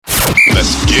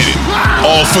get it.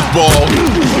 All football,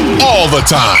 all the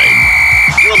time.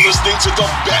 You're listening to the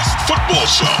best football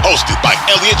show, hosted by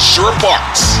Elliot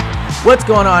Shore-Parks. What's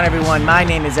going on, everyone? My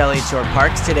name is Elliot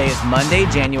Shore-Parks. Today is Monday,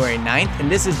 January 9th,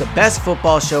 and this is the Best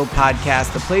Football Show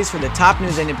podcast, the place for the top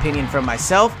news and opinion from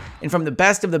myself and from the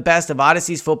best of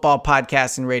Odyssey's football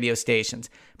podcasts and radio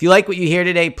stations. If you like what you hear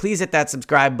today, please hit that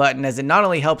subscribe button, as it not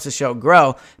only helps the show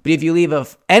grow, but if you leave an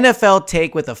NFL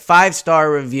take with a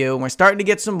 5-star review, and we're starting to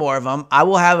get some more of them, I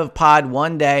will have a pod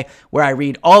one day where I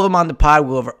read all of them on the pod.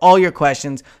 We'll go over all your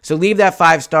questions, so leave that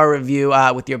 5-star review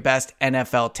with your best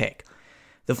NFL take.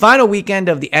 The final weekend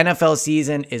of the NFL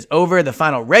season is over, the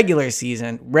final regular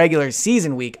season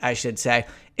week, I should say,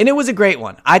 and it was a great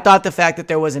one. I thought the fact that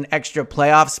there was an extra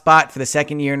playoff spot for the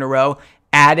second year in a row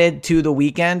added to the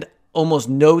weekend. Almost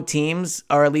no teams,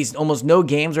 or at least almost no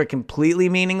games, were completely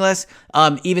meaningless.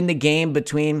 Even the game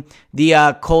between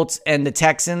the Colts and the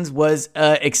Texans was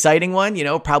an exciting one. You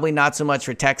know, probably not so much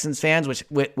for Texans fans,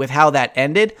 with how that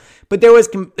ended. But there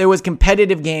was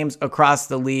competitive games across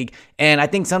the league, and I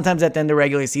think sometimes at the end of the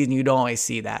regular season you don't always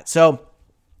see that. So,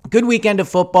 good weekend of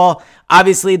football.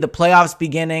 Obviously, the playoffs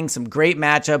beginning, some great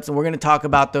matchups, and we're going to talk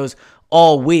about those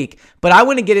all week. But I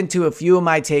want to get into a few of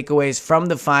my takeaways from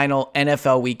the final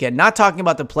NFL weekend, not talking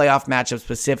about the playoff matchup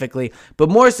specifically, but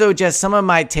more so just some of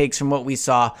my takes from what we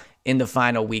saw in the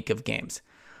final week of games.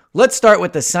 Let's start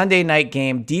with the Sunday night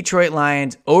game, Detroit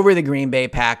Lions over the Green Bay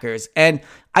Packers. And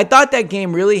I thought that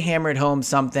game really hammered home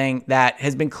something that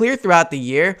has been clear throughout the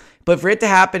year, but for it to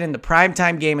happen in the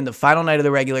primetime game in the final night of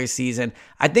the regular season,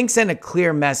 I think sent a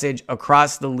clear message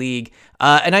across the league.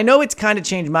 And I know it's kind of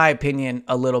changed my opinion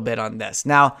a little bit on this.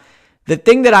 Now, the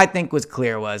thing that I think was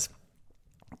clear was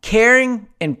caring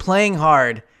and playing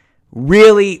hard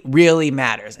really, really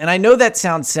matters. And I know that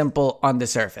sounds simple on the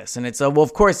surface. And it's, well,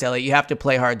 of course, Elliot, you have to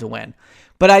play hard to win.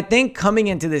 But I think coming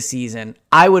into this season,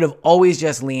 I would have always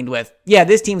just leaned with, yeah,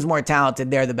 this team's more talented.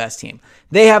 They're the best team.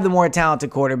 They have the more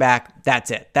talented quarterback.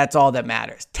 That's it. That's all that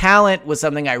matters. Talent was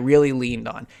something I really leaned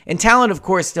on. And talent, of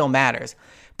course, still matters.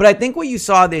 But I think what you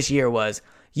saw this year was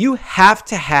you have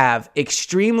to have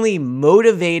extremely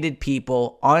motivated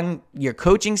people on your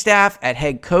coaching staff, at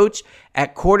head coach,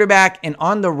 at quarterback, and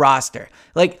on the roster.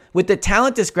 Like, with the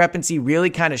talent discrepancy really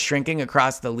kind of shrinking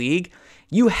across the league,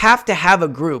 you have to have a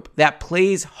group that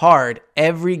plays hard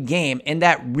every game and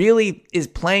that really is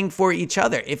playing for each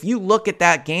other. If you look at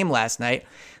that game last night,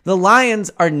 the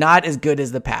Lions are not as good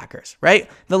as the Packers, right?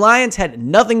 The Lions had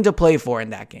nothing to play for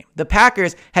in that game. The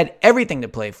Packers had everything to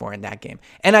play for in that game.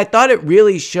 And I thought it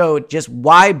really showed just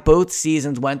why both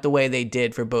seasons went the way they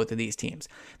did for both of these teams.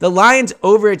 The Lions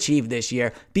overachieved this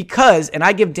year because, and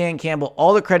I give Dan Campbell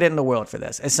all the credit in the world for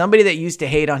this. As somebody that used to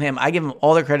hate on him, I give him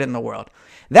all the credit in the world.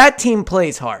 That team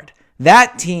plays hard.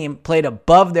 That team played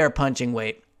above their punching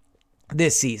weight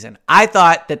this season. I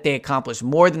thought that they accomplished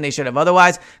more than they should have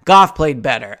otherwise. Goff played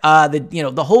better.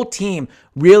 The whole team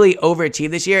really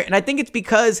overachieved this year, and I think it's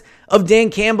because of Dan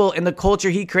Campbell and the culture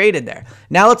he created there.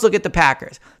 Now let's look at the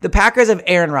Packers. The Packers have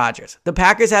Aaron Rodgers. The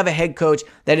Packers have a head coach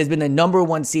that has been the number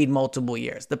one seed multiple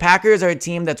years. The Packers are a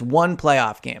team that's won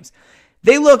playoff games.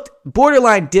 They looked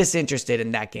borderline disinterested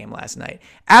in that game last night.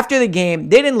 After the game,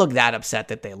 they didn't look that upset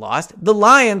that they lost. The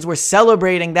Lions were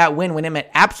celebrating that win when it meant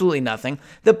absolutely nothing.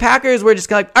 The Packers were just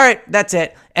kind of like, all right, that's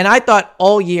it. And I thought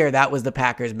all year that was the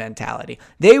Packers' mentality.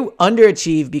 They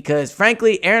underachieved because,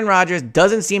 frankly, Aaron Rodgers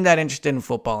doesn't seem that interested in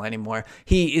football anymore.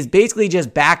 He is basically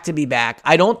just back to be back.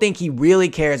 I don't think he really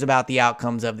cares about the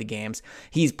outcomes of the games.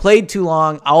 He's played too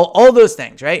long, all those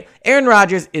things, right? Aaron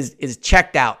Rodgers is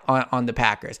checked out on the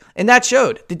Packers, and that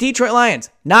showed. The Detroit Lions,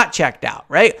 not checked out,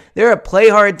 right? They're a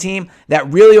play-hard team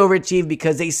that really overachieved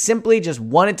because they simply just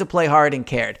wanted to play hard and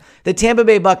cared. The Tampa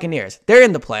Bay Buccaneers, they're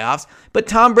in the playoffs, but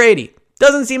Tom Brady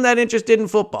doesn't seem that interested in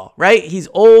football, right? He's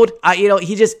old.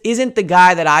 He just isn't the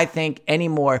guy that I think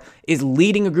anymore is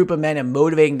leading a group of men and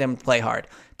motivating them to play hard.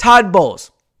 Todd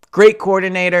Bowles, great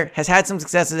coordinator, has had some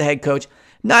success as a head coach.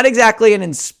 Not exactly an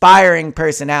inspiring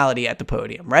personality at the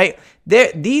podium, right?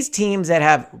 These teams that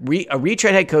have a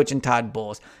retread head coach in Todd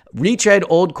Bowles, retread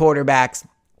old quarterbacks,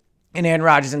 and Aaron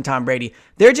Rodgers and Tom Brady,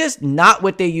 they're just not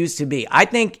what they used to be. I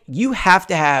think you have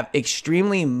to have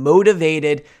extremely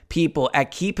motivated people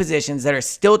at key positions that are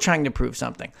still trying to prove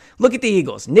something. Look at the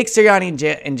Eagles, Nick Sirianni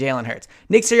and Jalen Hurts.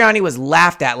 Nick Sirianni was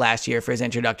laughed at last year for his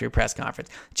introductory press conference.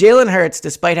 Jalen Hurts,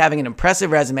 despite having an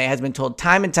impressive resume, has been told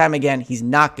time and time again he's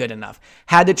not good enough.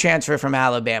 Had to transfer from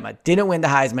Alabama, didn't win the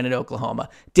Heisman at Oklahoma,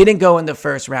 didn't go in the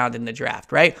first round in the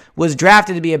draft, right? Was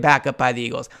drafted to be a backup by the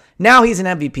Eagles. Now he's an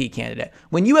MVP candidate.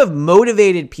 When you have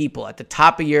motivated people at the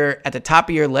top of your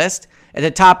list, at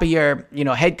the top of your,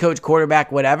 head coach,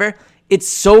 quarterback, whatever, it's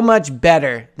so much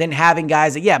better than having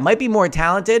guys that, might be more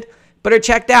talented, but are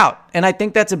checked out. And I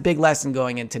think that's a big lesson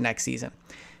going into next season.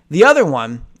 The other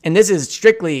one, and this is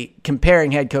strictly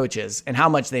comparing head coaches and how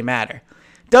much they matter.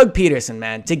 Doug Peterson,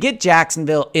 man, to get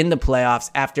Jacksonville in the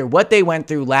playoffs after what they went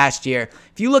through last year.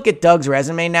 If you look at Doug's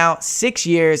resume now, 6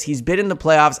 years, he's been in the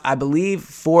playoffs, I believe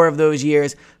 4 of those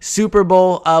years. Super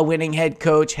Bowl winning head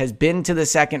coach, has been to the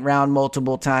second round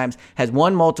multiple times, has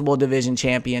won multiple division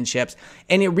championships,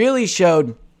 and it really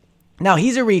showed. Now,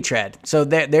 he's a retread, so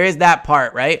there is that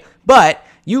part, right? But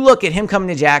you look at him coming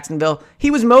to Jacksonville,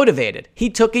 he was motivated. He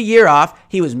took a year off.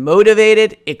 He was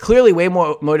motivated. It clearly way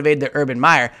more motivated than Urban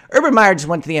Meyer. Urban Meyer just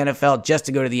went to the NFL just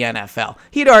to go to the NFL.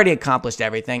 He'd already accomplished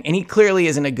everything, and he clearly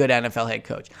isn't a good NFL head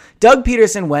coach. Doug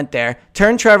Peterson went there,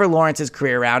 turned Trevor Lawrence's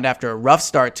career around after a rough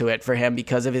start to it for him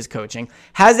because of his coaching,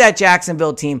 has that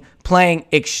Jacksonville team playing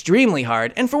extremely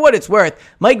hard. And for what it's worth,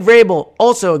 Mike Vrabel,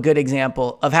 also a good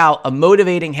example of how a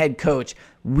motivating head coach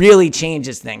really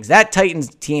changes things. That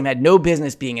Titans team had no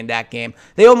business being in that game.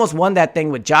 They almost won that thing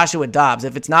with Joshua Dobbs.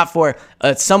 If it's not for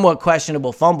a somewhat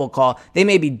questionable fumble call, they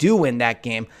maybe do win that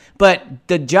game. But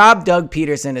the job Doug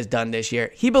Peterson has done this year,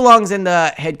 he belongs in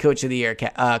the head coach of the year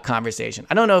conversation.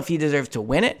 I don't know if he deserves to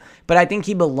win it, but I think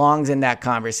he belongs in that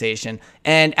conversation.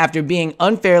 And after being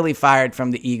unfairly fired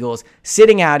from the Eagles,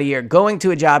 sitting out a year, going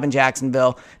to a job in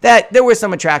Jacksonville, that there were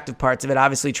some attractive parts of it.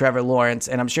 Obviously, Trevor Lawrence,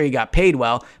 and I'm sure he got paid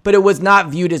well, but it was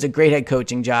not viewed as a great head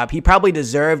coaching job. He probably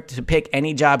deserved to pick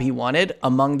any job he wanted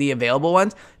among the available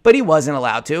ones, but he wasn't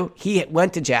allowed to. He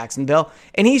went to Jacksonville,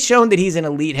 and he's shown that he's an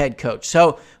elite head coach.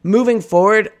 So moving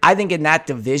forward, I think in that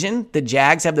division, the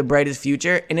Jags have the brightest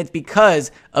future, and it's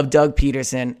because of Doug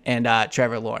Peterson and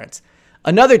Trevor Lawrence.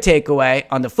 Another takeaway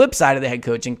on the flip side of the head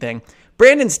coaching thing,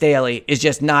 Brandon Staley is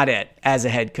just not it as a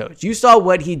head coach. You saw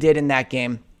what he did in that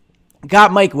game.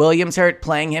 Got Mike Williams hurt,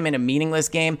 playing him in a meaningless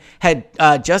game. Had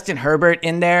Justin Herbert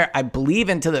in there, I believe,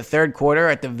 into the third quarter,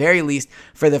 at the very least,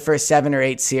 for the first 7 or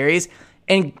 8 series.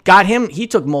 And got him, he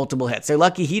took multiple hits. They're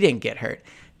lucky he didn't get hurt.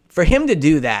 For him to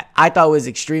do that, I thought was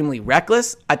extremely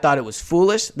reckless. I thought it was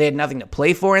foolish. They had nothing to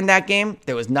play for in that game.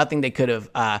 There was nothing they could have,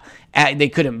 they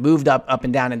could have moved up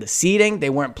and down in the seeding. They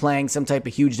weren't playing some type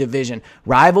of huge division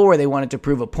rival where they wanted to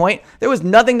prove a point. There was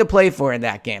nothing to play for in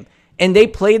that game. And they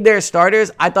played their starters.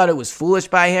 I thought it was foolish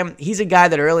by him. He's a guy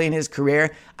that early in his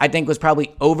career, I think, was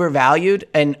probably overvalued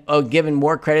and given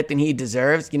more credit than he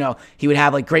deserves. You know, he would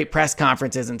have like great press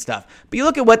conferences and stuff. But you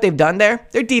look at what they've done there.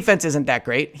 Their defense isn't that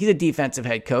great. He's a defensive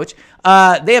head coach.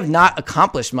 They have not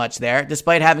accomplished much there,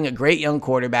 despite having a great young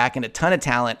quarterback and a ton of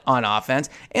talent on offense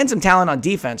and some talent on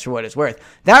defense, for what it's worth.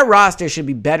 That roster should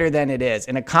be better than it is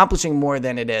and accomplishing more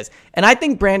than it is. And I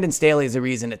think Brandon Staley is the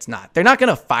reason it's not. They're not going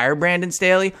to fire Brandon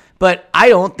Staley, but I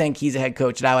don't think he's a head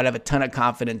coach that I would have a ton of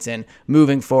confidence in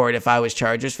moving forward if I was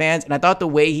Chargers fans. And I thought the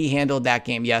way he handled that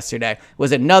game yesterday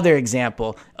was another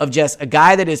example of just a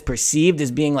guy that is perceived as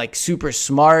being like super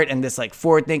smart and this like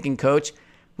forward-thinking coach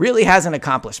really hasn't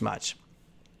accomplished much.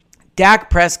 Dak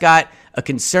Prescott, a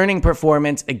concerning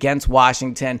performance against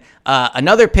Washington.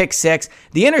 Another pick six.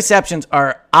 The interceptions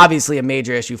are obviously a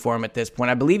major issue for him at this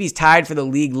point. I believe he's tied for the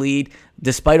league lead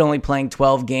despite only playing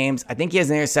 12 games. I think he has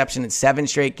an interception in 7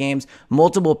 straight games,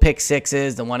 multiple pick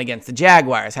sixes, the one against the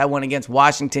Jaguars, had one against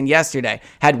Washington yesterday,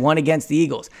 had one against the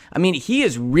Eagles. I mean, he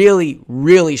is really,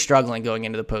 really struggling going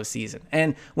into the postseason.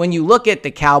 And when you look at the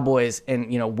Cowboys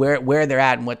and, you know, where they're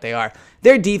at and what they are,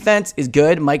 their defense is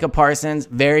good. Micah Parsons,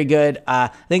 very good. I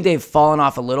think they've fallen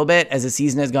off a little bit as the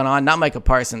season has gone on. Not Micah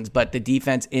Parsons, but the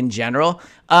defense in general.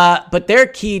 But their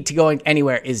key to going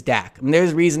anywhere is Dak. I mean,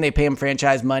 there's a reason they pay him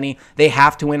franchise money. They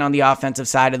have to win on the offensive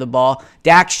side of the ball.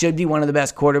 Dak should be one of the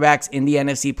best quarterbacks in the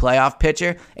NFC playoff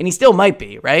picture, and he still might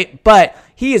be, right? But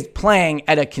he is playing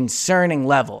at a concerning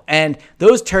level, and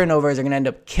those turnovers are going to end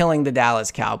up killing the Dallas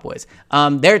Cowboys.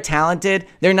 They're talented.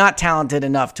 They're not talented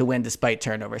enough to win despite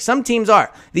turnovers. Some teams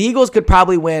are. The Eagles could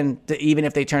probably win even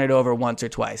if they turn it over once or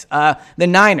twice. The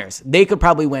Niners, they could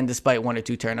probably win despite 1 or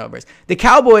 2 turnovers. The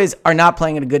Cowboys are not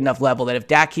playing at a good enough level that if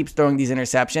Dak keeps throwing these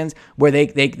interceptions where they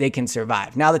can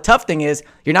survive. Now, the tough thing is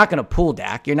you're not going to pull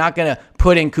Dak. You're not going to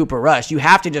put in Cooper Rush. You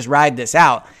have to just ride this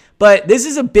out. But this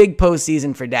is a big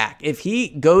postseason for Dak. If he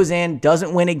goes in,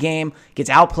 doesn't win a game, gets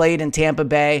outplayed in Tampa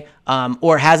Bay,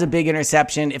 or has a big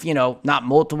interception, if, you know, not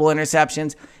multiple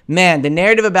interceptions, man, the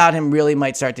narrative about him really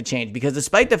might start to change. Because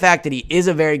despite the fact that he is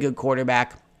a very good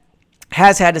quarterback,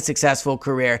 has had a successful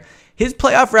career, his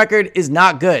playoff record is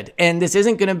not good. And this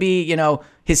isn't going to be, you know,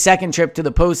 his second trip to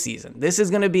the postseason. This is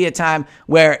going to be a time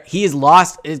where he is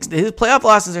lost. His playoff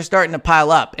losses are starting to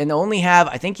pile up, and they only have,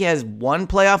 I think he has 1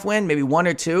 playoff win, maybe 1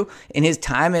 or 2 in his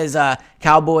time as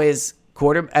Cowboys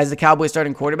the Cowboys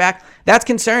starting quarterback, that's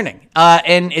concerning.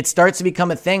 And it starts to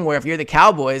become a thing where if you're the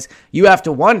Cowboys, you have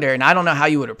to wonder, and I don't know how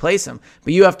you would replace him,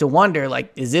 but you have to wonder,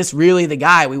 like, is this really the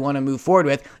guy we want to move forward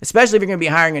with, especially if you're going to be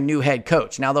hiring a new head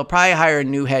coach. Now, they'll probably hire a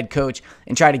new head coach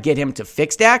and try to get him to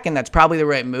fix Dak, and that's probably the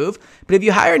right move. But if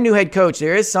you hire a new head coach,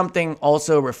 there is something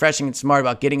also refreshing and smart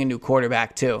about getting a new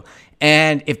quarterback too.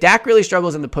 And if Dak really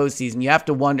struggles in the postseason, you have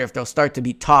to wonder if there'll start to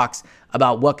be talks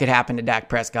about what could happen to Dak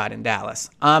Prescott in Dallas.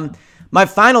 My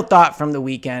final thought from the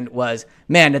weekend was,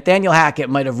 man, Nathaniel Hackett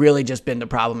might have really just been the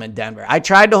problem in Denver. I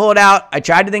tried to hold out. I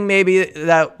tried to think maybe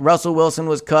that Russell Wilson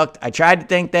was cooked. I tried to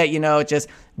think that, just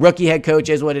rookie head coach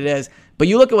is what it is. But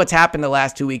you look at what's happened the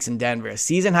last 2 weeks in Denver.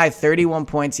 Season high 31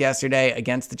 points yesterday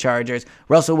against the Chargers.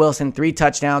 Russell Wilson, 3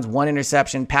 touchdowns, 1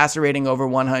 interception, passer rating over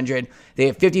 100. They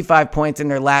have 55 points in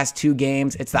their last 2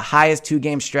 games. It's the highest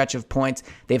 2-game stretch of points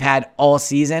they've had all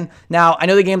season. Now, I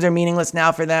know the games are meaningless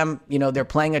now for them. They're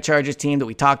playing a Chargers team that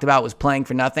we talked about was playing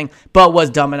for nothing, but was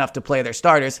dumb enough to play their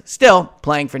starters, still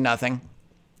playing for nothing.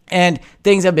 And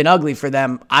things have been ugly for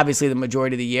them, obviously, the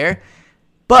majority of the year.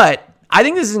 But I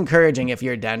think this is encouraging if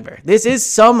you're Denver. This is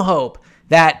some hope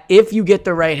that if you get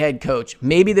the right head coach,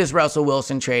 maybe this Russell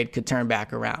Wilson trade could turn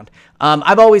back around.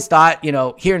 I've always thought,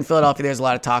 here in Philadelphia, there's a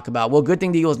lot of talk about, well, good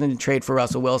thing the Eagles didn't trade for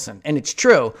Russell Wilson. And it's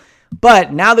true.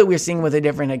 But now that we're seeing with a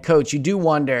different head coach, you do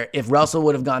wonder if Russell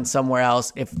would have gone somewhere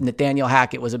else, if Nathaniel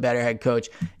Hackett was a better head coach,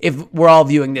 if we're all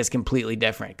viewing this completely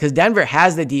different. Because Denver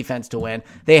has the defense to win.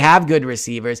 They have good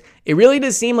receivers. It really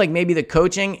does seem like maybe the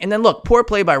coaching, and then look, poor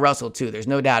play by Russell too. There's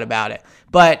no doubt about it.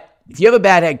 But if you have a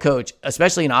bad head coach,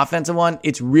 especially an offensive one,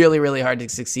 it's really, really hard to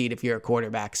succeed if you're a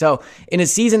quarterback. So in a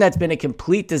season that's been a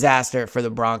complete disaster for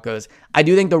the Broncos, I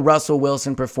do think the Russell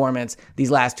Wilson performance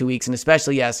these last 2 weeks, and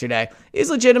especially yesterday, is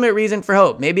legitimate reason for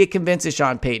hope. Maybe it convinces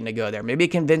Sean Payton to go there. Maybe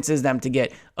it convinces them to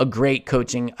get a great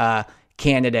coaching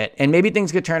candidate. And maybe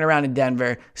things could turn around in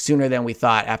Denver sooner than we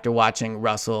thought after watching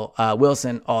Russell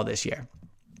Wilson all this year.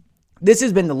 This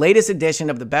has been the latest edition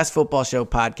of the Best Football Show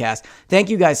podcast. Thank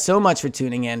you guys so much for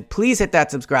tuning in. Please hit that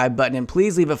subscribe button and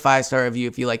please leave a 5-star review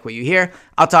if you like what you hear.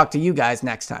 I'll talk to you guys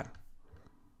next time.